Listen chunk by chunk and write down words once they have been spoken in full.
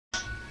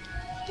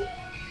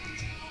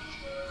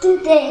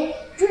today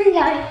we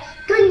are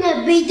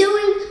gonna be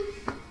doing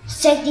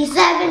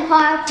 67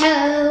 part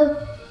 2.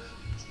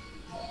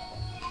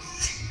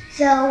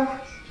 So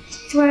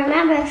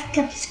remember to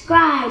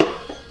subscribe.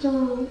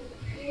 So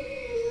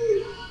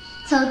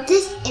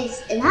this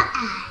is an ad.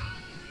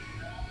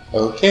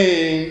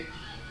 Okay.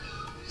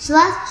 So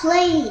let's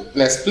play.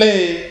 Let's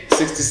play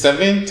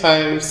 67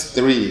 times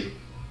 3.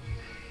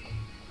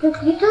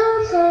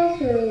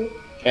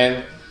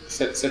 And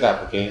sit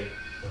up, okay?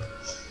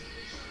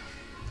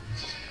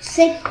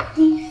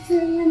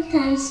 67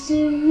 times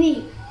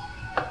 3.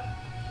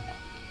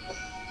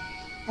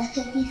 That's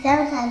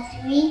 57 times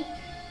 3.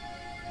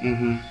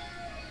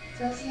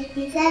 So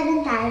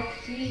 67 times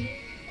 3.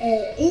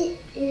 It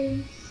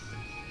is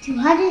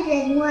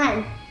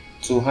 201.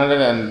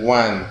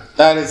 201.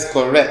 That is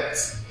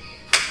correct.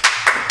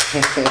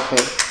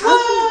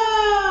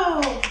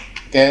 Wow!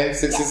 Then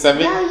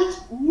 67. No,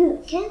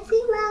 you can't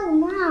see wow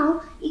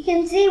now. You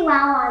can see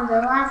wow on the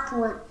last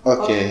one.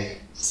 Okay.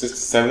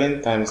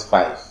 67 times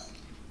 5.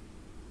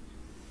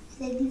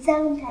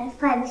 67 times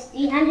 5 is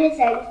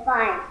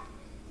 335.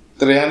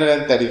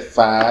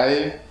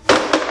 335.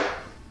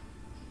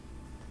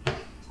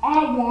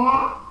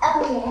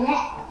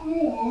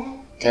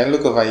 Okay,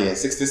 look over here.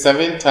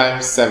 67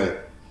 times 7.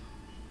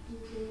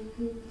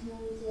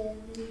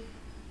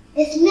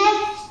 It's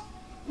next.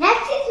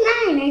 Next is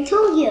 9, I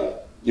told you.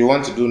 You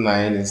want to do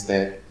 9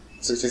 instead.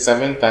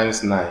 67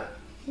 times 9.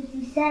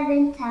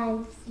 67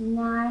 times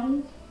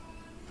 9.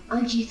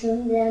 Aren't you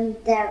showing them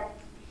there?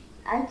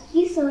 Aren't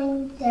you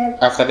showing them?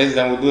 After this,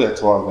 then we'll do a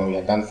 12 when we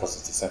are done for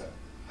 67.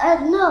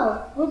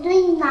 No. We're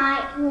doing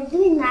 9. We're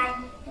doing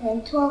 9 and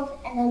then 12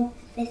 and then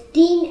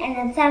 15 and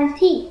then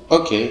 17.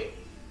 Okay.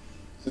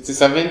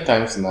 67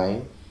 times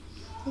 9.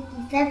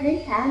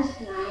 67 times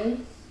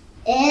 9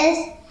 is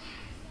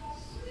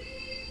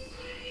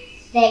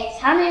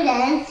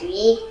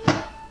 603.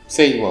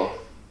 Say what?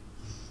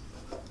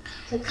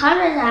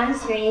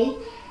 603.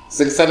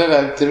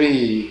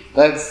 603.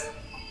 That's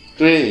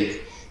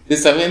great.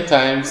 67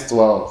 times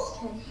 12.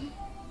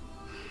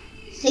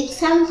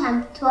 67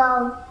 times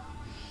 12.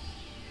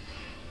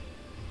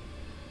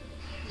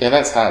 Yeah,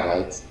 that's hard,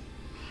 right?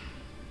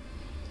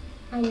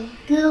 And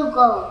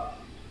Google.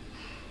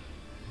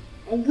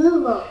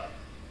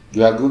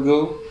 You are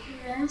Google?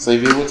 Yeah. So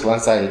you'll be able to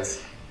answer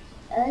it.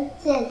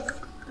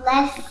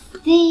 Let's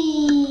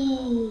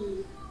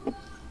see.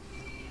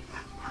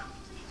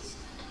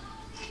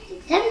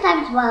 67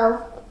 times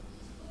 12.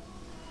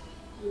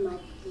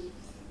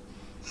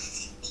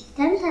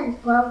 67 times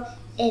 12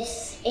 is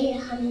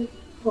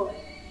 804.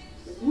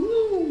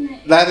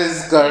 That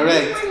is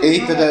correct.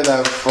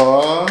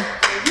 804.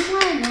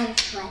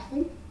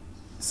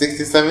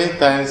 67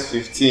 times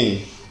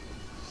 15.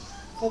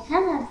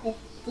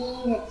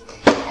 615.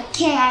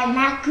 Okay, I'm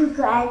not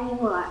Google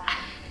anymore.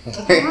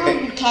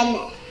 I'm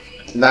Kenneth.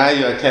 Now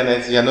you are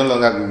Kenneth. You are no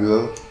longer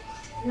Google.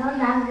 No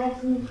longer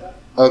Google.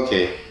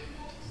 Okay.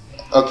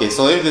 Okay,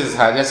 so if this is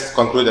hard, let's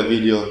conclude the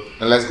video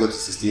and let's go to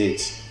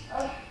 68.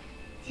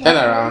 Turn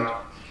around.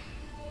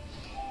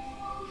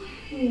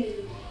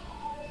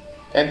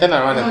 And turn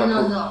around and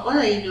conclude. No. What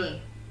are you doing?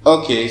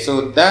 Okay,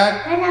 so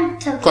that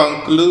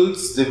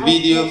concludes the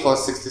video for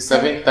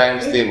 67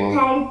 times table.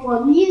 Time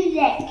for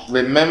music.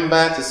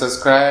 Remember to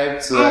subscribe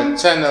to our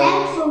channel.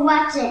 Thanks for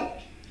watching.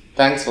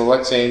 Thanks for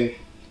watching.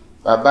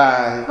 Bye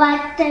bye.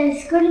 But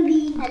there's going to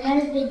be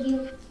another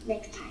video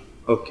next time.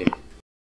 Okay.